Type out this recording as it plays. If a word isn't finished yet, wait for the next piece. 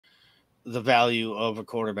the value of a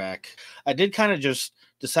quarterback, I did kind of just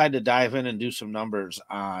decide to dive in and do some numbers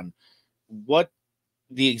on what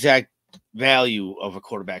the exact value of a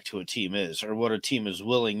quarterback to a team is, or what a team is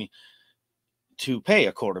willing to pay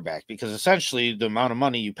a quarterback, because essentially the amount of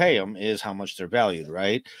money you pay them is how much they're valued,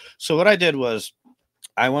 right? So what I did was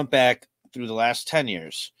I went back through the last 10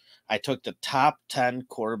 years. I took the top 10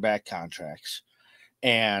 quarterback contracts,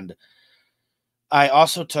 and I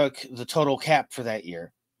also took the total cap for that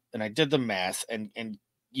year, and I did the math, and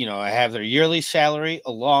I have their yearly salary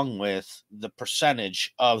along with the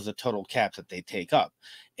percentage of the total cap that they take up.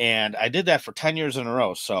 And I did that for 10 years in a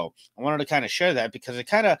row. So I wanted to kind of share that because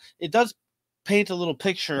it does paint a little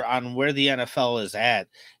picture on where the NFL is at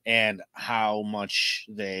and how much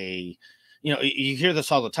they, you hear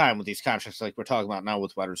this all the time with these contracts, like we're talking about now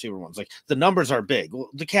with wide receiver ones. Like, the numbers are big. Well,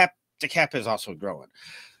 the cap is also growing,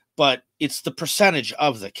 but it's the percentage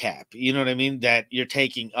of the cap, you know what I mean, that you're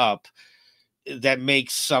taking up that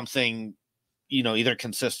makes something, either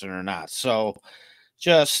consistent or not. So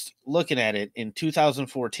just looking at it in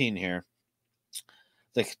 2014 here,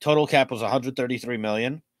 the total cap was 133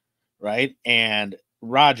 million, right? And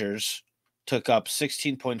Rodgers took up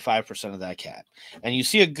 16.5% of that cap. And you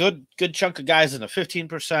see a good chunk of guys in the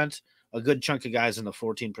 15%, a good chunk of guys in the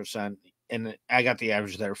 14%. And I got the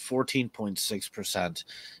average there, 14.6%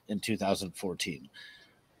 in 2014.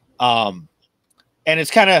 And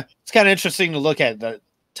it's kind of interesting to look at. The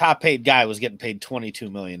top paid guy was getting paid 22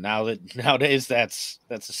 million. Nowadays that's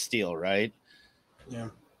a steal, right? Yeah.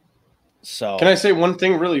 So can I say one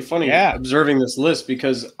thing really funny? Yeah. Observing this list,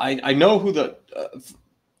 because I know who the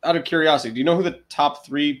out of curiosity, do you know who the top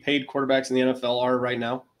 3 paid quarterbacks in the NFL are right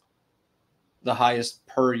now? The highest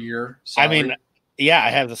per year salary? I mean, yeah, I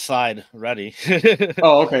have the slide ready.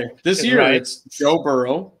 Oh, okay. This year, right? It's Joe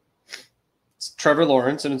Burrow, it's Trevor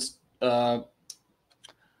Lawrence, and it's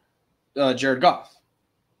Jared Goff.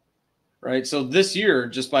 Right? So this year,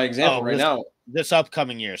 just by example, now. This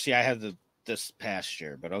upcoming year. See, I have this past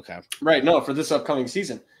year, but okay. Right, no, for this upcoming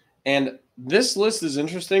season. And this list is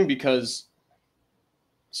interesting because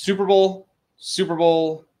Super Bowl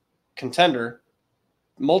contender,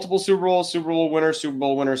 multiple Super Bowl winner, Super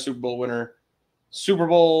Bowl winner, Super Bowl winner, Super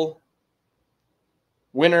Bowl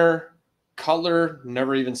winner, Cutler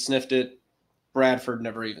never even sniffed it, Bradford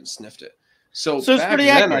never even sniffed it. So it's pretty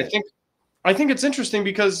accurate. I think it's interesting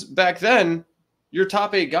because back then your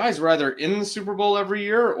top 8 guys were either in the Super Bowl every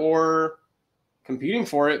year or competing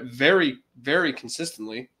for it very, very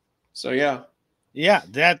consistently. So yeah,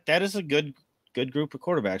 that is a good group of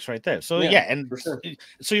quarterbacks right there. So and for sure.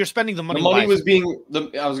 So you're spending the money. The money was being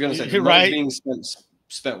I was going to say the money being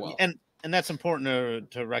spent well, and that's important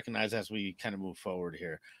to recognize as we kind of move forward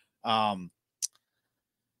here.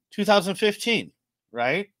 2015,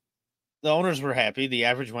 right? The owners were happy. The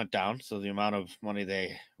average went down, so the amount of money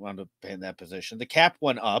they wound up paying that position. The cap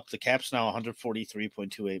went up. The cap's now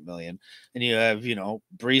 143.28 million. And you have,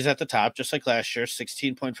 Breeze at the top, just like last year,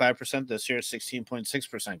 16.5%. This year,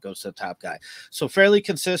 16.6% goes to the top guy. So fairly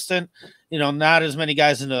consistent. Not as many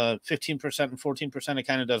guys in the 15% and 14%. It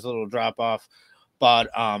kind of does a little drop off.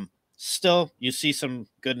 But still, you see some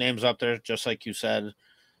good names up there, just like you said. A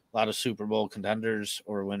lot of Super Bowl contenders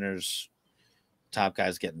or winners. Top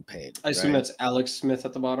guys getting paid. I assume that's Alex Smith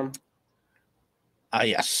at the bottom.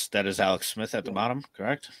 Yes, that is Alex Smith at the bottom.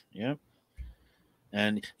 Correct. Yeah.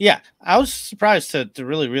 And I was surprised to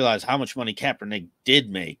really realize how much money Kaepernick did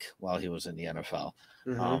make while he was in the NFL.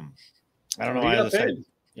 Mm-hmm. I don't know why I was saying.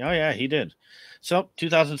 Oh yeah, he did. So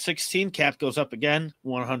 2016, cap goes up again,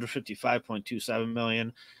 155.27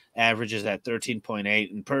 million. Averages at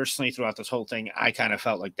 13.8. And personally, throughout this whole thing, I kind of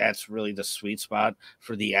felt like that's really the sweet spot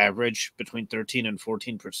for the average, between 13 and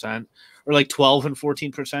 14%, or like 12 and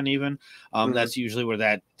 14% even. That's usually where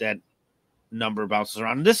that number bounces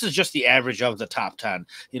around. And this is just the average of the top 10.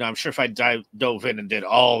 I'm sure if I dove in and did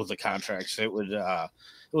all of the contracts, it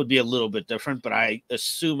would be a little bit different, but I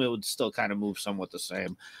assume it would still kind of move somewhat the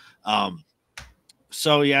same.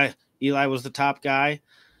 So yeah, Eli was the top guy.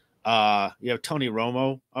 You have Tony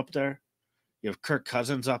Romo up there. You have Kirk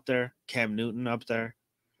Cousins up there. Cam Newton up there.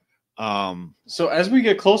 So as we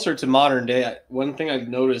get closer to modern day, one thing I've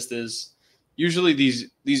noticed is usually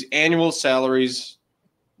these annual salaries,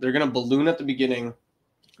 they're going to balloon at the beginning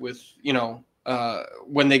with,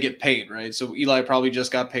 when they get paid, right? So Eli probably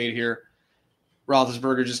just got paid here.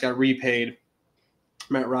 Roethlisberger just got repaid.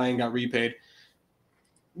 Matt Ryan got repaid.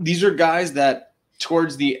 These are guys that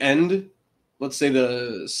towards the end, let's say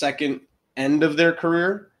the second end of their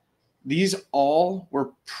career, these all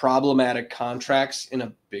were problematic contracts in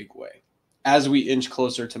a big way as we inch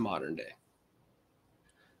closer to modern day.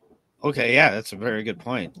 Okay, yeah, that's a very good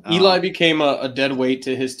point. Eli became a dead weight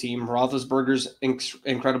to his team. Roethlisberger's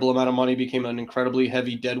incredible amount of money became an incredibly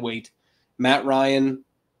heavy dead weight. Matt Ryan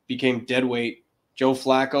became dead weight. Joe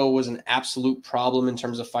Flacco was an absolute problem in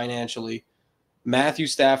terms of financially. Matthew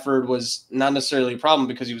Stafford was not necessarily a problem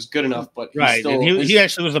because he was good enough, but right, and he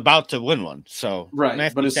actually was about to win one. So right,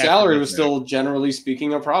 Matthew but his Stafford salary was still, generally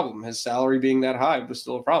speaking, a problem. His salary being that high was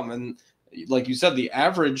still a problem, and like you said, the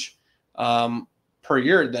average per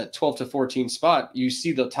year, that 12 to 14 spot, you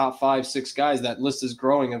see the top 5, 6 guys. That list is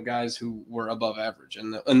growing of guys who were above average,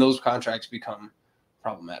 and those contracts become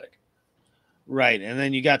problematic. Right, and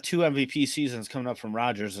then you got 2 MVP seasons coming up from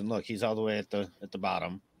Rodgers, and look, he's all the way at the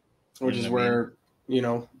bottom. Which is where,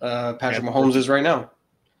 Patrick Mahomes is right now.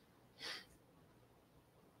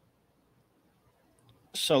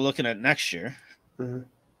 So looking at next year,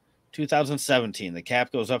 2017, the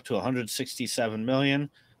cap goes up to 167 million.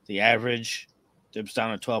 The average dips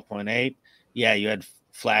down to 12.8. Yeah, you had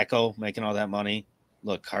Flacco making all that money.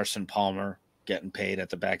 Look, Carson Palmer getting paid at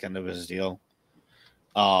the back end of his deal.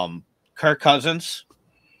 Kirk Cousins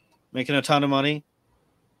making a ton of money.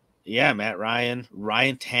 Yeah, Matt Ryan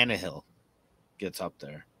Tannehill gets up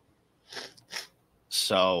there.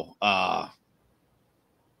 So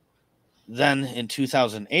then in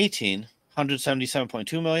 2018,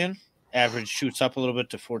 177.2 million. Average shoots up a little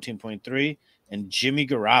bit to 14.3. And Jimmy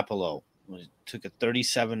Garoppolo took a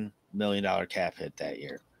 $37 million cap hit that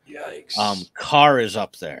year. Yikes. Carr is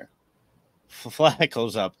up there.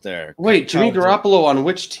 Flacco's up there. Wait, Jimmy Garoppolo on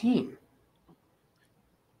which team?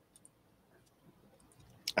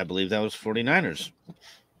 I believe that was 49ers.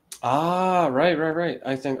 Ah, right.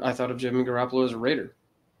 I thought of Jimmy Garoppolo as a Raider.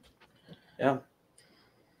 Yeah.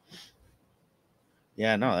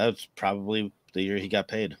 Yeah, no, that was probably the year he got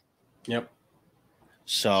paid. Yep.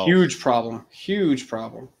 So huge problem.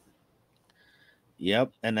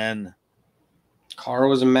 Yep, and then Carr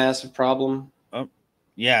was a massive problem. Oh,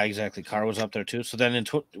 yeah, exactly. Carr was up there too. So then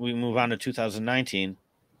we move on to 2019,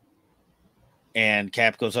 and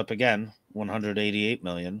cap goes up again, 188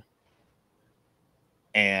 million.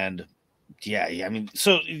 And yeah, I mean,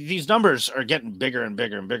 so these numbers are getting bigger and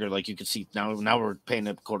bigger and bigger. Like you can see now we're paying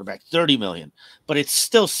a quarterback 30 million, but it's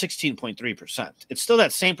still 16.3%. It's still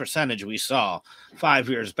that same percentage we saw 5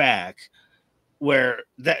 years back, where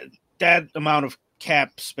that amount of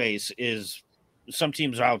cap space is, some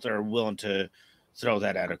teams out there are willing to throw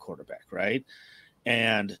that at a quarterback, right?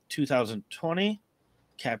 And 2020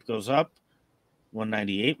 cap goes up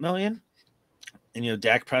 198 million, and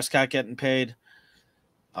Dak Prescott getting paid.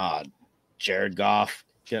 Jared Goff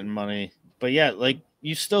getting money. But yeah, like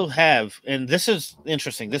you still have, and this is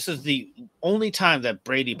interesting, this is the only time that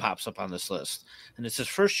Brady pops up on this list. And it's his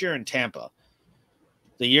first year in Tampa.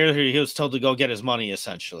 The year he was told to go get his money,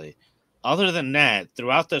 essentially. Other than that,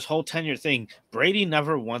 throughout this whole tenure thing, Brady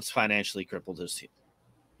never once financially crippled his team.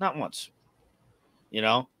 Not once. He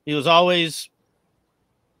was always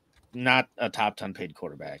not a top 10 paid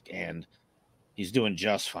quarterback, and he's doing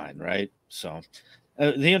just fine, right? So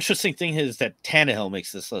the interesting thing is that Tannehill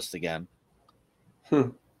makes this list again.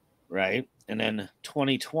 Right? And then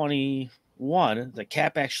 2021, the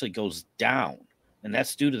cap actually goes down, and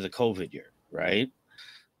that's due to the COVID year, right?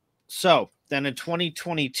 So then in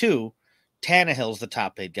 2022, Tannehill's the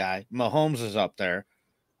top paid guy. Mahomes is up there,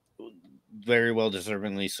 very well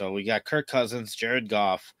deservingly so. We got Kirk Cousins, Jared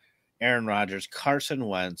Goff, Aaron Rodgers, Carson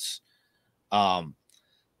Wentz. You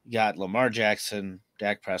got Lamar Jackson,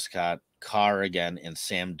 Dak Prescott, Carr again, and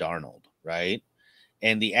Sam Darnold, right?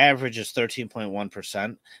 And the average is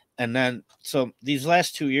 13.1%. And then, so these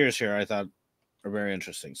last 2 years here, I thought are very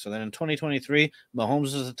interesting. So then in 2023,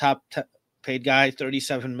 Mahomes is the top paid guy,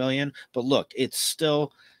 37 million. But look, it's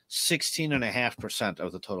still 16.5%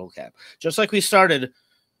 of the total cap. Just like we started,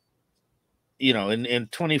 in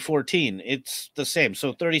 2014, it's the same.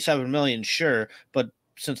 So 37 million, sure. But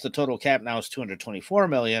since the total cap now is 224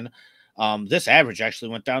 million, this average actually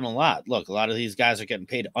went down a lot. Look, a lot of these guys are getting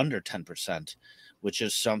paid under 10%, which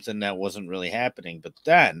is something that wasn't really happening. But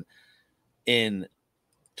then in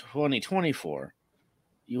 2024,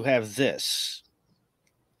 you have this.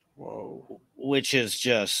 Whoa. Which is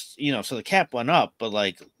just, so the cap went up, but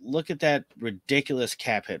like, look at that ridiculous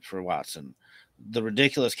cap hit for Watson, the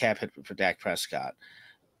ridiculous cap hit for Dak Prescott.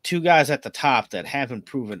 2 guys at the top that haven't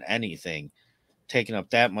proven anything, taking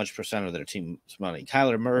up that much percent of their team's money.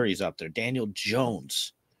 Kyler Murray's up there. Daniel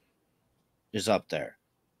Jones is up there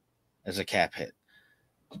as a cap hit.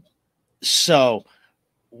 So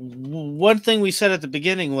one thing we said at the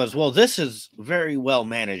beginning was, well, this is very well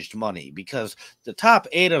managed money because the top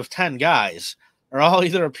 8 of 10 guys are all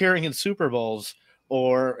either appearing in Super Bowls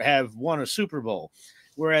or have won a Super Bowl.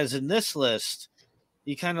 Whereas in this list,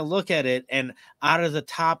 you kind of look at it, and out of the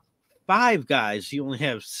top 5 guys, you only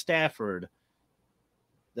have Stafford.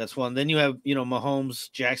 That's one. Then you have,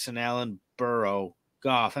 Mahomes, Jackson Allen, Burrow,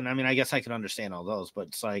 Goff. And I mean, I guess I can understand all those, but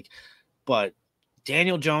it's like, but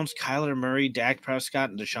Daniel Jones, Kyler Murray, Dak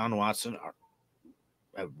Prescott, and Deshaun Watson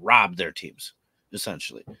have robbed their teams,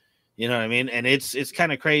 essentially. You know what I mean? And it's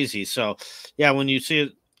kind of crazy. So, yeah, when you see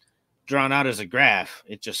it drawn out as a graph,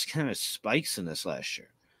 it just kind of spikes in this last year.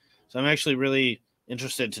 So I'm actually really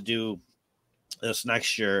interested to do this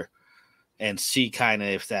next year and see kind of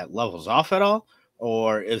if that levels off at all,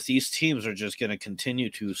 or if these teams are just going to continue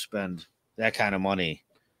to spend that kind of money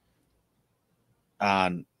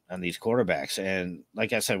on these quarterbacks. And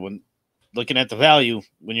like I said, when looking at the value,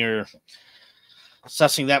 when you're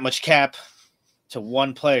assessing that much cap to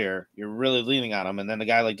one player, you're really leaning on them. And then a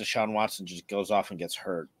guy like Deshaun Watson just goes off and gets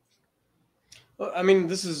hurt. Well, I mean,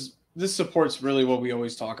 this supports really what we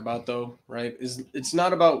always talk about, though, right? It's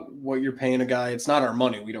not about what you're paying a guy. It's not our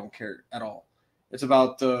money. We don't care at all. It's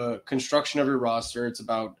about the construction of your roster. It's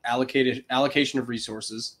about allocation of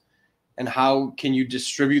resources, and how can you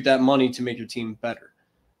distribute that money to make your team better.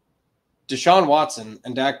 Deshaun Watson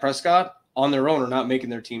and Dak Prescott on their own are not making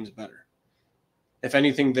their teams better. If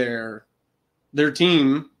anything, their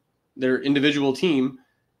team, their individual team,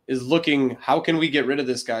 is looking, how can we get rid of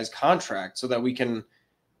this guy's contract so that we can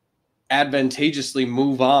advantageously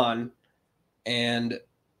move on and,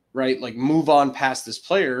 right, like move on past this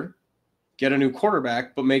player, get a new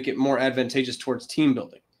quarterback, but make it more advantageous towards team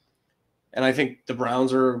building. And I think the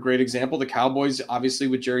Browns are a great example. The Cowboys, obviously,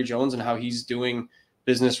 with Jerry Jones and how he's doing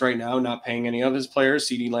business right now, not paying any of his players.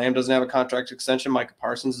 CeeDee Lamb doesn't have a contract extension. Micah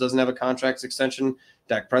Parsons doesn't have a contract extension.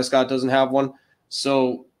 Dak Prescott doesn't have one.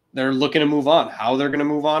 So they're looking to move on. How they're going to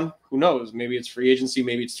move on, who knows? Maybe it's free agency,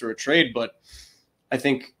 maybe it's through a trade. But I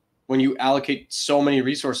think when you allocate so many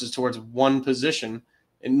resources towards one position,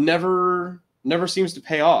 it never seems to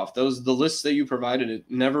pay off. The lists that you provided, it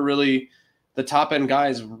never really, the top end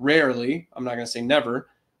guys rarely, I'm not going to say never,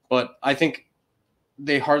 but I think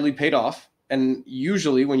they hardly paid off. And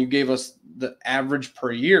usually when you gave us the average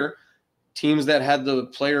per year, teams that had the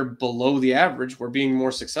player below the average were being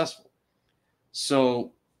more successful.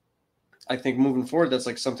 So I think moving forward, that's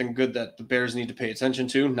like something good that the Bears need to pay attention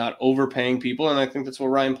to, not overpaying people. And I think that's what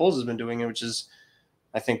Ryan Poles has been doing, which is,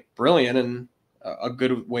 I think, brilliant and a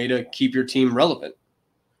good way to keep your team relevant.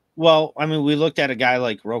 Well, I mean, we looked at a guy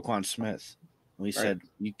like Roquan Smith. We said,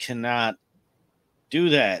 you cannot do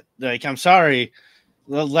that. Like, I'm sorry.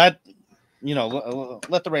 Let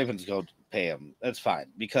the Ravens go pay him. That's fine.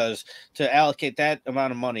 Because to allocate that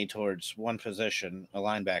amount of money towards one position, a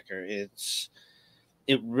linebacker,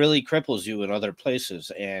 it really cripples you in other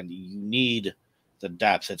places, and you need the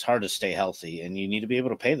depth. It's hard to stay healthy, and you need to be able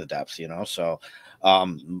to pay the depth, So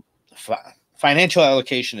financial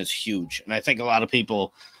allocation is huge, and I think a lot of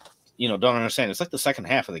people, don't understand. It's like the second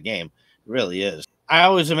half of the game. It really is. I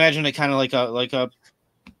always imagine it kind of like a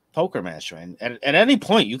poker match, man. At any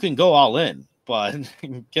point, you can go all in, but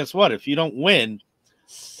guess what? If you don't win,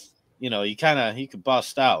 you could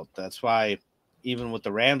bust out. That's why even what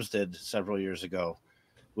the Rams did several years ago,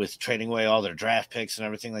 with trading away all their draft picks and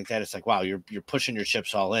everything like that, it's like, wow, you're pushing your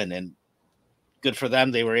chips all in, and good for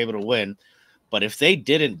them. They were able to win. But if they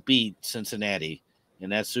didn't beat Cincinnati in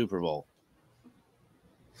that Super Bowl,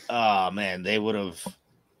 oh man, they would have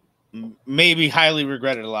maybe highly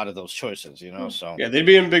regretted a lot of those choices, So yeah, they'd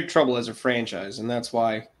be in big trouble as a franchise, and that's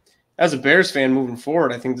why, as a Bears fan moving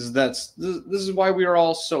forward, I think this is why we are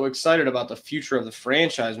all so excited about the future of the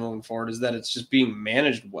franchise moving forward, is that it's just being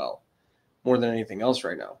managed well more than anything else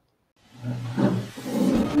right now.